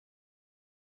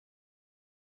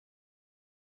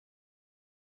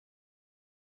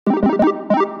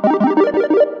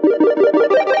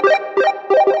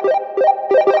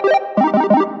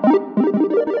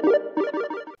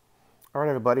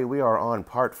everybody. We are on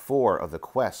part 4 of the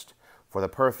quest for the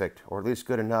perfect, or at least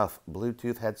good enough,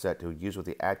 Bluetooth headset to use with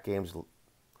the AtGames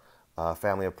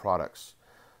family of products.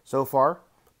 So far,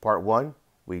 part 1,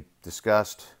 we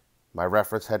discussed my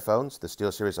reference headphones, the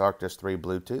SteelSeries Arctis 3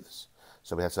 Bluetooths,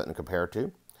 so we had something to compare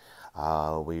to.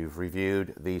 We've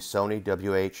reviewed the Sony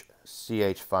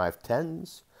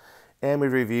WH-CH510s, and we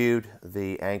reviewed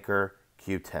the Anker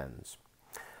Q10s.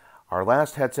 Our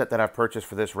last headset that I've purchased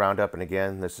for this roundup, and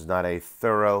again, this is not a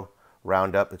thorough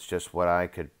roundup, it's just what I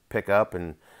could pick up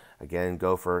and again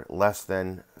go for less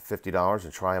than $50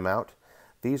 and try them out.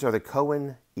 These are the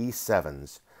Cowin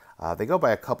E7s. They go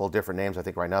by a couple different names. I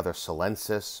think right now they're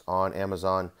Silensys on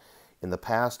Amazon. In the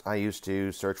past, I used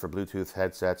to search for Bluetooth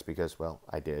headsets because, well,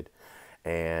 I did.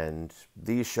 And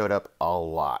these showed up a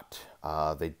lot.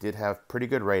 They did have pretty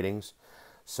good ratings,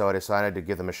 so I decided to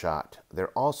give them a shot. They're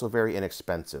also very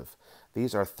inexpensive.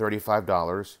 These are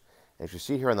 $35. As you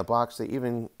see here on the box, they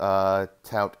even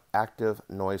tout active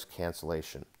noise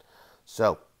cancellation.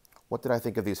 So, what did I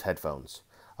think of these headphones?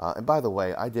 And by the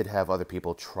way, I did have other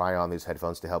people try on these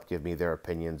headphones to help give me their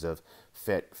opinions of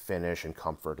fit, finish, and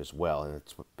comfort as well, and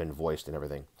it's been voiced and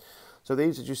everything. So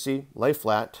these, as you see, lay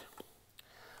flat.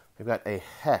 They've got a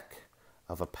heck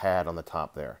of a pad on the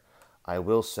top there. I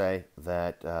will say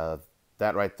that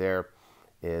that right there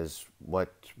is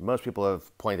what most people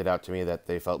have pointed out to me that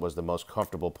they felt was the most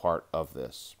comfortable part of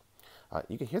this.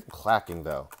 You can hear them clacking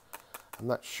though. I'm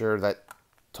not sure that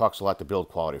talks a lot to build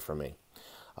quality for me.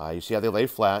 You see how they lay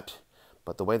flat,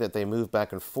 but the way that they move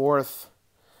back and forth,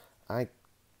 it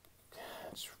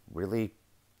really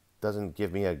doesn't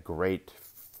give me a great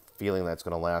feeling that's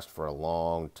going to last for a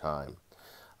long time.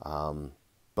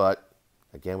 But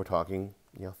again, we're talking,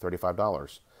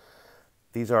 $35.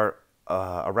 These are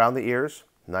around the ears,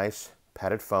 nice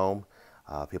padded foam.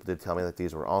 People did tell me that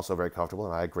these were also very comfortable,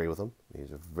 and I agree with them.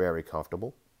 These are very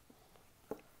comfortable.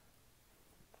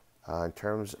 In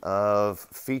terms of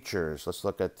features, let's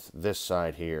look at this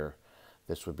side here.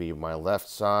 This would be my left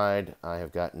side. I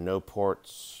have got no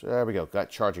ports. There we go, got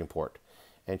charging port.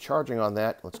 And charging on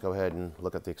that, let's go ahead and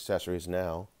look at the accessories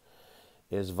now,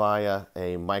 is via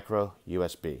a micro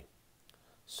USB.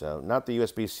 So not the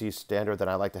USB-C standard that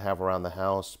I like to have around the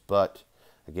house, but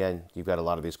again, you've got a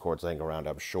lot of these cords laying around,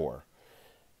 I'm sure.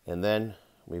 And then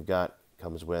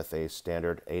comes with a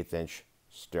standard 1/8"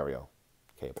 stereo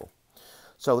cable.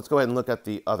 So let's go ahead and look at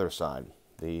the other side,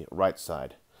 the right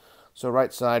side. So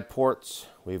right side ports,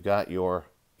 we've got your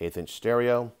 1/8"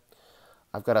 stereo.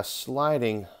 I've got a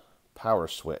sliding power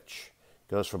switch.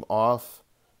 Goes from off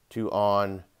to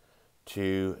on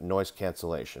to noise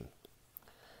cancellation.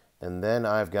 And then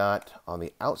I've got on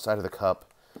the outside of the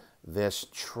cup this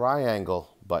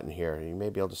triangle button here. You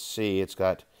may be able to see it's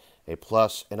got a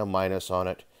plus and a minus on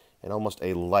it and almost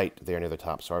a light there near the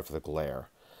top. Sorry for the glare.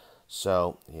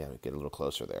 So, yeah, we get a little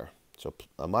closer there. So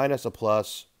a minus, a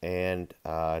plus, and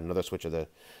another switch of the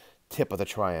tip of the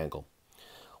triangle.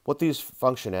 What these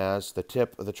function as, the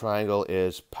tip of the triangle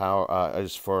is for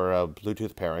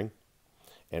Bluetooth pairing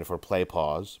and for play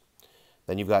pause.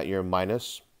 Then you've got your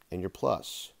minus and your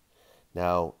plus.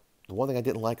 Now, the one thing I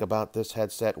didn't like about this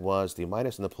headset was the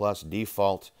minus and the plus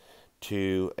default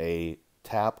to a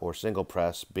tap or single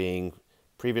press being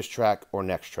previous track or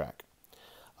next track.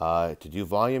 To do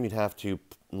volume, you'd have to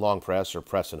long press or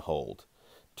press and hold.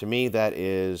 To me,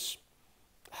 that's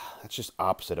just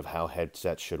opposite of how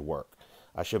headsets should work.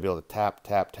 I should be able to tap,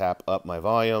 tap, tap up my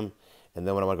volume, and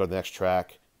then when I want to go to the next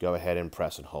track, go ahead and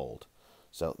press and hold.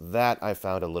 So that I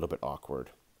found a little bit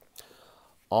awkward.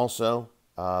 Also,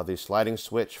 the sliding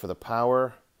switch for the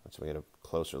power, let's get a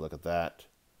closer look at that.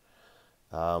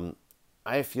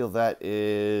 I feel that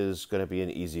is going to be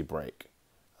an easy break.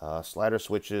 Slider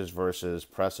switches versus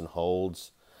press and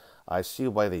holds. I see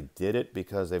why they did it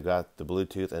because they've got the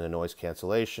Bluetooth and the noise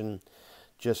cancellation.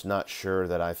 Just not sure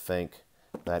that I think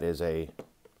that is a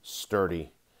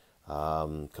sturdy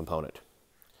component.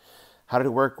 How did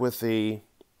it work with the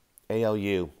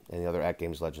ALU and the other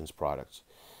AtGames Legends products?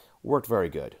 Worked very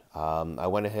good. I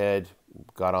went ahead,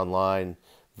 got online,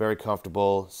 very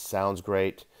comfortable, sounds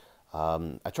great.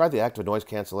 I tried the active noise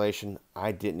cancellation.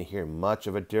 I didn't hear much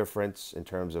of a difference in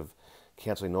terms of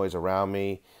canceling noise around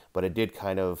me, but it did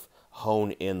kind of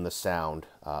hone in the sound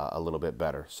a little bit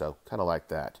better. So kind of like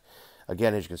that.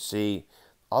 Again, as you can see,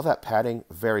 all that padding,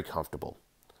 very comfortable.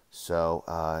 So,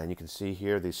 and you can see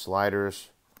here, these sliders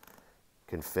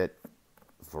can fit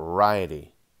a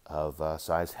variety of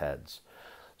size heads.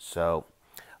 So,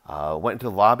 went into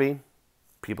the lobby.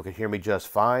 People could hear me just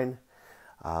fine.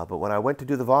 But when I went to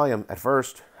do the volume, at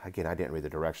first, again, I didn't read the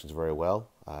directions very well.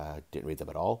 Didn't read them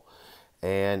at all.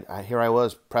 And here I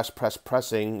was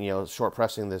pressing, short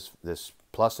pressing this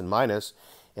plus and minus,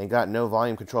 and got no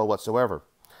volume control whatsoever.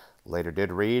 Later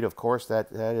did read, of course,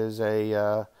 that is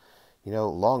a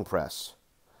long press,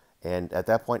 and at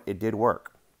that point it did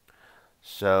work.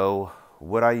 So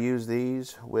would I use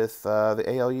these with the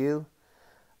ALU?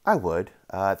 I would.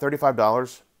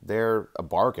 $35, they're a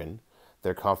bargain.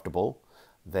 They're comfortable.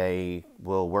 They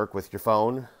will work with your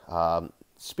phone.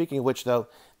 Speaking of which, though,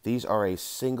 these are a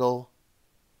single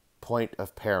point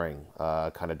of pairing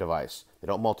kind of device. They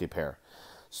don't multi-pair.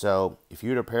 So if you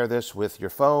were to pair this with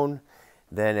your phone,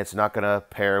 then it's not going to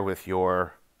pair with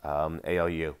your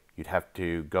ALU. You'd have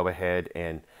to go ahead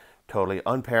and totally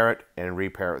unpair it and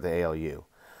repair it with the ALU.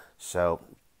 So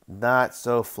not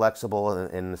so flexible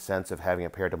in the sense of having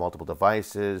it paired to multiple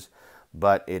devices,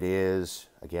 but it is,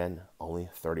 again, only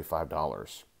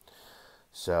 $35.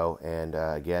 So, and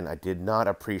again, I did not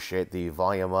appreciate the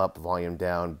volume up, volume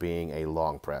down being a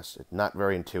long press. It's not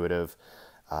very intuitive,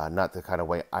 not the kind of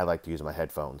way I like to use my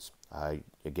headphones.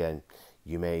 Again,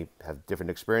 you may have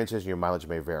different experiences, your mileage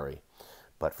may vary.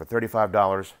 But for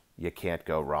 $35, you can't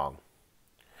go wrong.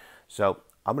 So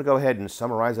I'm going to go ahead and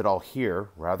summarize it all here,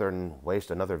 rather than waste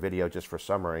another video just for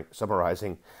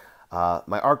summarizing.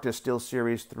 My Arctis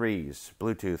SteelSeries 3s,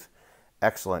 Bluetooth,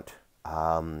 excellent.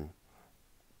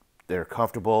 They're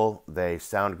comfortable, they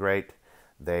sound great.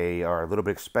 They are a little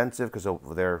bit expensive because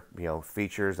of their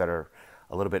features that are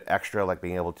a little bit extra, like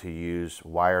being able to use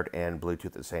wired and Bluetooth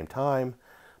at the same time.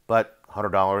 But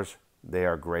 $100, they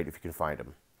are great if you can find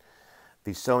them.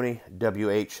 The Sony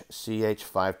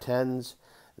WH-CH510s,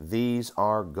 these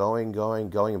are going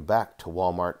back to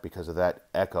Walmart because of that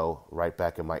echo right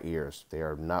back in my ears. They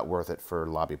are not worth it for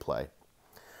lobby play.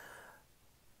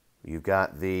 You've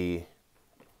got the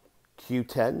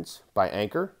Q10s by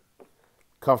Anker.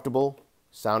 Comfortable,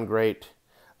 sound great.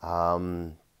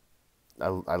 I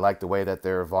like the way that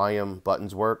their volume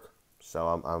buttons work, so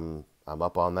I'm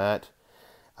up on that.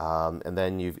 And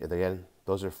then again,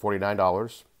 those are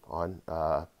 $49 on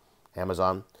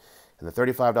Amazon, and the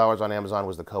 $35 on Amazon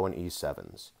was the Cowin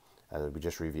E7s that we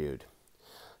just reviewed.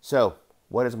 So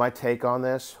what is my take on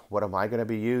this? What am I going to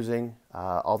be using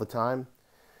all the time?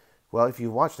 Well, if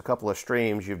you've watched a couple of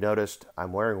streams, you've noticed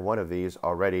I'm wearing one of these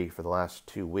already for the last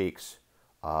 2 weeks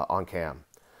on cam.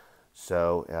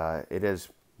 So it has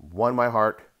won my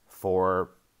heart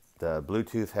for the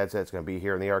Bluetooth headset that's going to be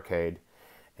here in the arcade,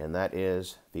 and that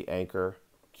is the Anker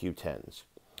Q10s.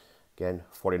 Again,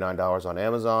 $49 on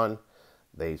Amazon.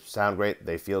 They sound great,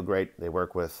 they feel great, they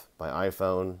work with my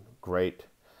iPhone great.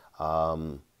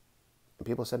 And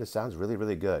people said it sounds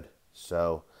really good.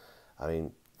 So, I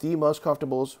mean, the most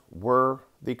comfortables were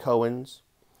the Cowins,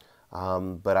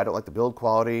 but I don't like the build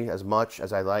quality as much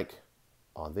as I like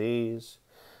on these.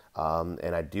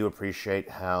 And I do appreciate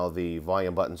how the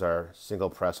volume buttons are single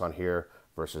press on here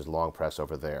versus long press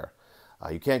over there.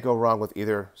 You can't go wrong with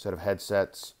either set of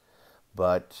headsets,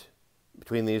 but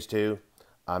between these two,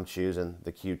 I'm choosing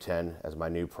the Q10 as my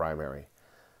new primary.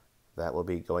 That will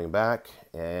be going back,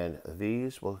 and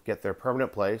these will get their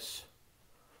permanent place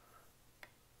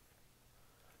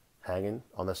hanging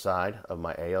on the side of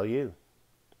my ALU.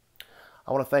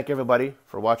 I want to thank everybody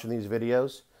for watching these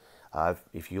videos.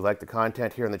 If you like the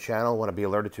content here on the channel, want to be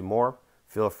alerted to more,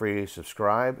 feel free to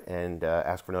subscribe and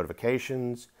ask for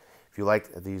notifications. If you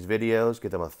like these videos,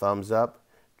 give them a thumbs up,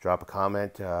 drop a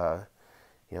comment,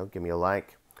 give me a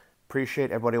like.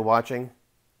 Appreciate everybody watching,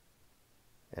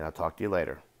 and I'll talk to you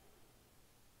later.